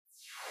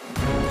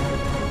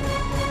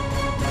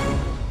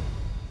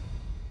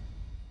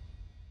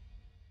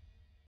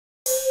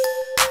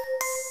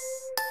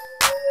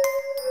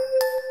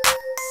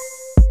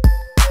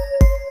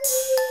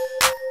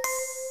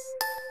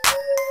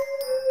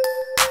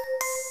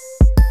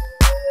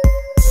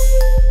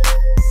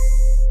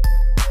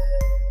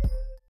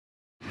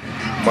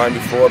Miami,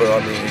 Florida,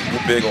 I mean,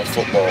 we're big on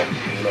football.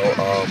 You know,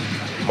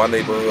 my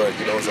neighborhood,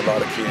 you know, there's a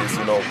lot of kids,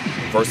 you know,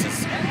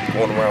 versus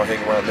going around,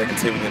 hanging around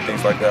negativity and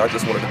things like that. I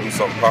just wanted to do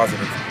something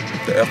positive.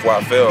 The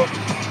FYFL,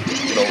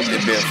 you know,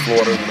 it being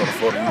Florida, you know, the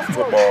Florida Youth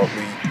Football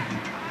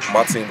League,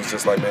 my team was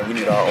just like, man, we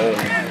need our own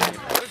league.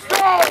 Let's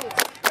go!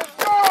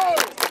 Let's go!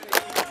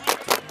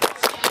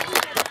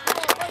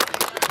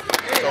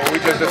 So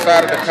we just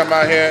decided to come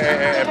out here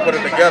and put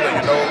it together,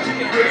 you know.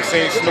 We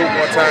seen Snoop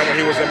one time when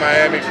he was in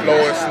Miami. Flo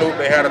and Snoop,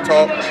 they had a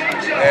talk.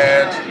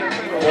 And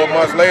 4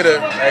 months later,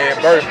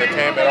 at birth, it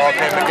all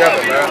came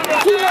together, man.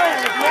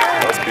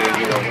 That's big,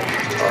 you know.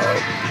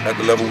 At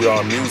the level we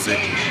are in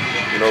music,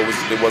 you know,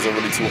 it wasn't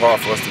really too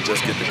hard for us to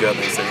just get together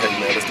and say, hey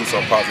man, let's do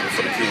something positive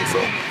for the kids.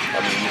 So,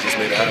 I mean, we just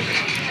made it happen.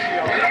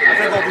 I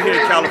think over here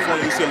in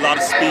California, you see a lot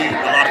of speed,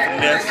 a lot of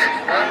finesse.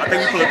 I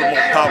think we play a little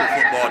more power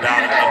football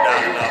down in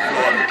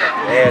Florida.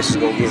 Ass is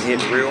going to get hit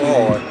real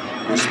hard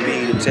with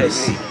speed and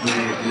technique.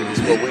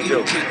 That's what we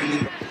do.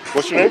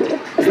 What's your name?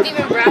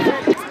 Steven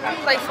Bradford. I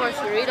play for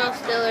Cerritos,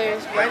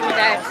 Steelers, running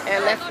back,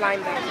 and left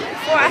linebacker.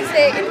 Before I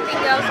say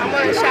anything else, I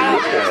want to shout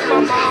out to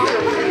my mom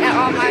and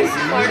all my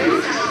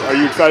supporters. Are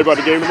you excited about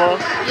the game tomorrow?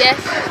 Yes.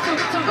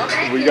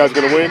 Were you guys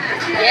going to win?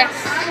 Yes.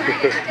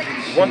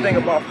 One thing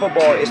about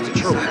football is the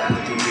truth.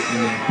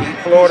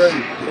 Florida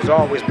has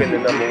always been the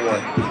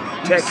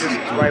 #1. Texas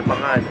is right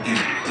behind them.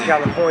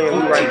 California,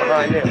 we're right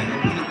behind them.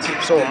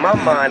 So in my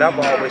mind, I've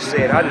always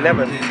said I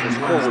never was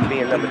cool with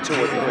being #2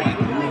 or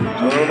 3.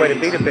 So the only way to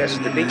be the best is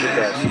to beat the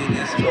best.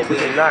 So if we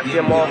can knock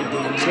them off,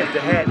 tip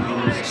the hat,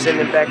 send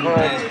them back home,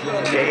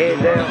 their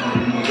head down,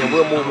 then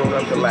we'll move on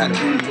up the ladder.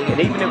 And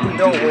even if we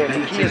don't win,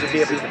 the kids will be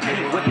able to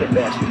compete with the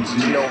best.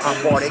 You know how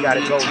far they got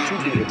to go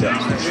to be the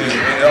best.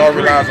 It all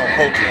relies on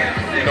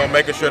coaching. You know,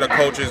 making sure the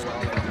coaches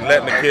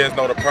letting the kids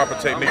know the proper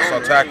techniques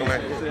on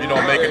tackling. You know,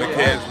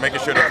 making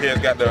sure the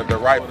kids got the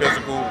right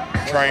physical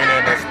training,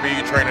 the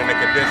speed training, and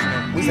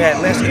conditioning. We've had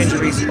less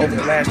injuries over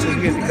the last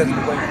 2 years because of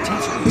the way we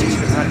teach them. We teach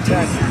them how to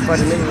tackle,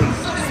 fundamentally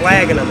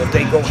flagging them if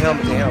they go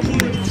helmet to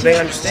helmet. So they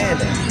understand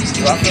that.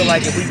 So I feel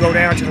like if we go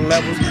down to the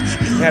levels,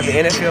 have the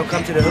NFL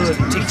come to the hoods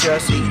and teach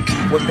us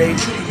what they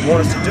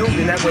want us to do,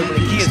 then that way when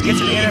the kids get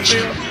to the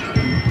NFL,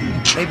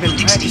 they've been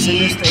practicing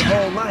this their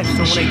whole life.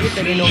 So when they get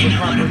there, they know the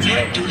proper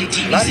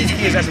training. A lot of these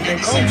kids haven't been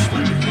coached.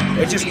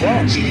 They're just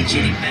wrong.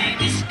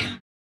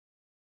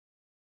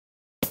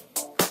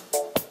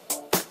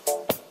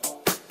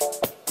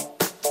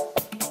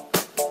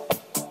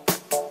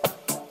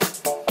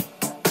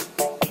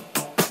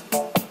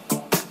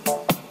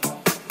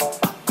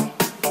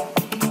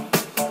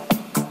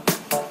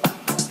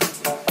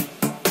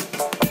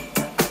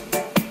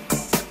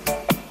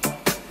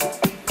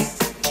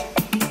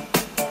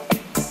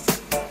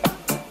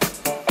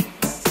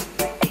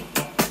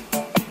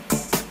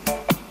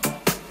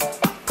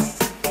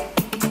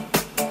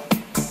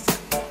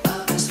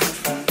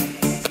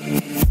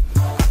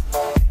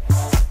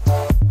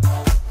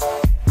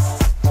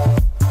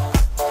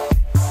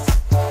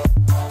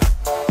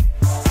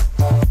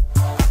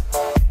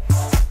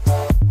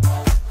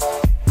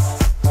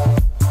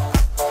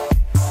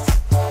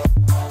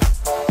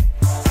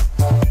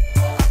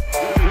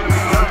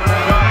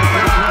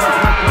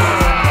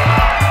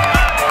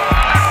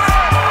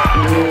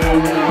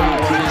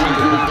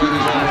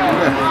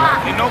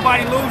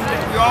 Nobody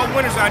losers. We all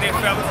winners out there,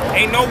 fellas.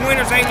 Ain't no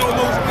winners, ain't no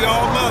losers. We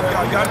all love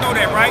y'all. Y'all know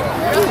that, right?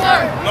 Yes,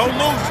 sir. No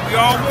losers. We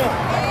all won.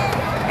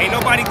 Ain't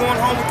nobody going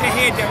home with their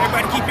head down.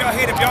 Everybody keep your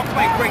head up. Y'all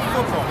play great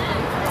football.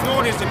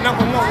 Florida is the #1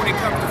 when it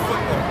comes to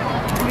football.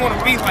 We want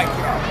to be like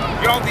y'all.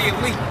 Y'all the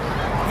elite.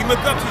 We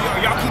look up to y'all.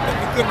 Y'all keep up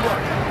the good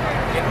work.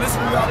 And listen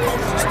to y'all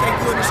coaches and stay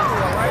good in school,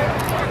 all right?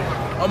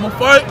 I'ma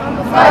fight.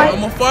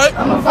 I'ma fight.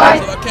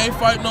 Till I can't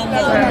fight no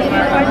more.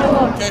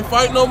 Can't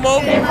fight no more.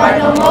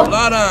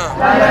 Lie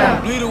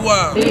down. Bleed a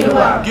while.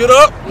 Get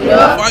up.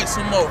 Fight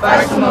some more.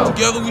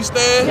 Together we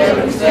stand.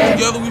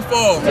 Together we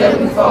fall.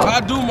 I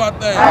do my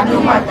thing.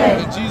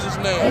 In Jesus'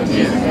 name.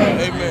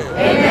 Amen.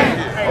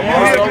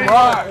 All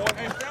right.